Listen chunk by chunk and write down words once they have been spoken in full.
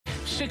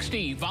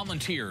60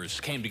 volunteers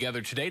came together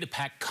today to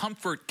pack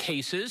comfort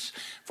cases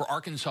for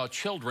Arkansas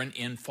children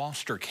in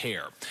foster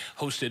care.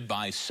 Hosted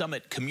by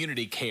Summit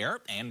Community Care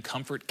and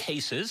Comfort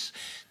Cases,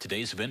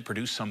 today's event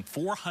produced some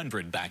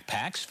 400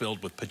 backpacks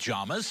filled with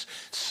pajamas,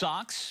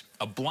 socks,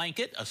 a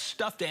blanket, a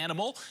stuffed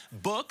animal,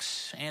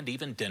 books, and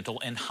even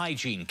dental and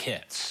hygiene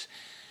kits.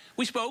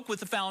 We spoke with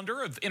the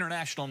founder of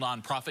international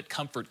nonprofit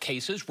Comfort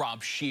Cases,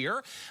 Rob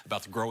Shear,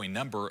 about the growing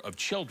number of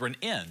children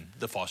in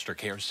the foster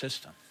care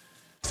system.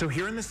 So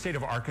here in the state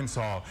of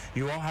Arkansas,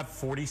 you all have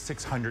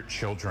 4,600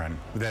 children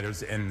that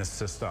is in the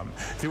system.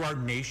 Through our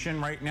nation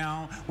right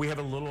now, we have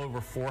a little over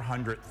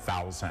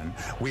 400,000.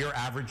 We are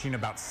averaging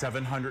about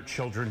 700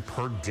 children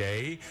per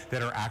day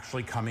that are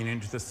actually coming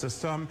into the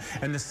system.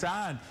 And the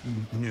sad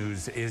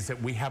news is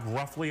that we have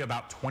roughly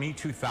about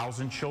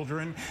 22,000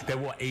 children that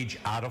will age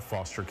out of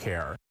foster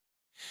care.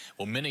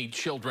 Well, many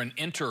children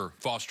enter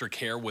foster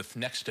care with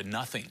next to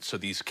nothing, so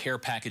these care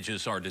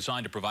packages are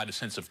designed to provide a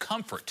sense of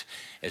comfort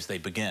as they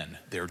begin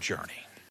their journey.